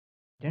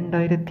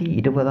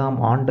2020ஆம்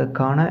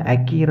ஆண்டுக்கான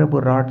ஐக்கிய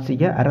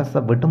ராச்சிய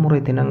அரச விடுமுறை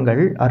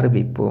தினங்கள்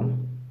அறிவிப்பு.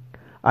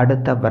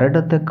 அடுத்த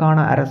வருடத்துக்கான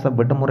அரச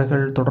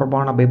விடுமுறைகள்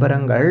தொடர்பான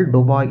விவரங்கள்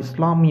துபாய்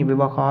இஸ்லாமிய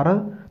விவகார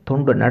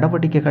தொண்டு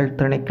நடவடிக்கைகள்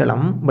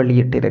திணைக்களம்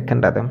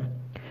வெளியிட்டிருக்கின்றது.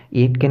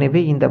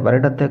 ஏற்கனவே இந்த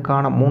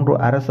வருடத்துக்கான 3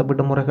 அரச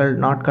விடுமுறைகள்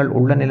நாட்கள்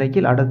உள்ள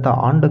நிலையில் அடுத்த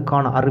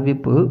ஆண்டுக்கான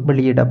அறிவிப்பு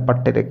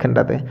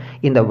வெளியிடப்பட்டிருக்கின்றது.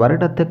 இந்த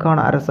வருடத்துக்கான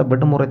அரச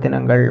விடுமுறை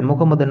தினங்கள்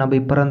முகமது நபி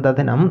பிறந்த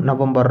தினம்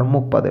நவம்பர்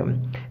 30,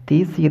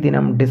 தேசிய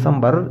தினம்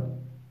டிசம்பர்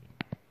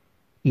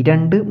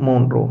 2,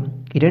 3.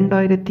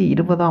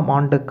 2020ஆம்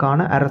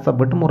ஆண்டுக்கான அரச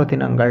விடுமுறை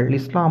தினங்கள்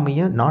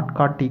இஸ்லாமிய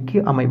நாட்காட்டிக்கு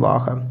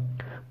அமைவாக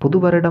புது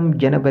வருடம்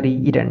ஜனவரி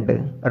 2,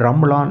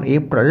 ரம்லான்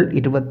ஏப்ரல்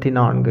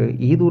 24,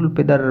 ஈதுல்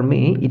பிதர் மே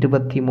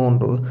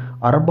 23,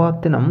 அரபாத்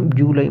தினம்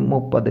ஜூலை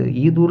 30,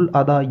 ஈதுல்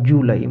அதா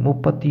ஜூலை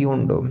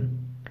 31,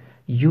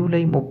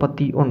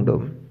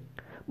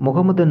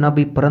 முகமது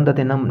நபி பிறந்த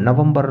தினம்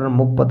நவம்பர்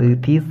 30,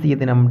 தேசிய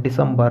தினம்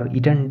டிசம்பர்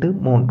 2,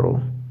 3.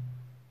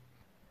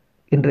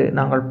 இன்று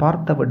நாங்கள்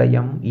பார்த்த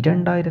விடயம்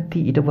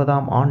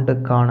 2020ஆம்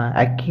ஆண்டுக்கான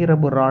ஐக்கிய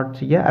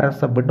ராச்சிய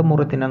அரச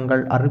விடுமுறை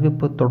தினங்கள்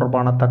அறிவிப்பு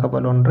தொடர்பான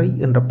தகவல் ஒன்றை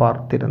இன்று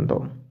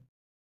பார்த்திருந்தோம்.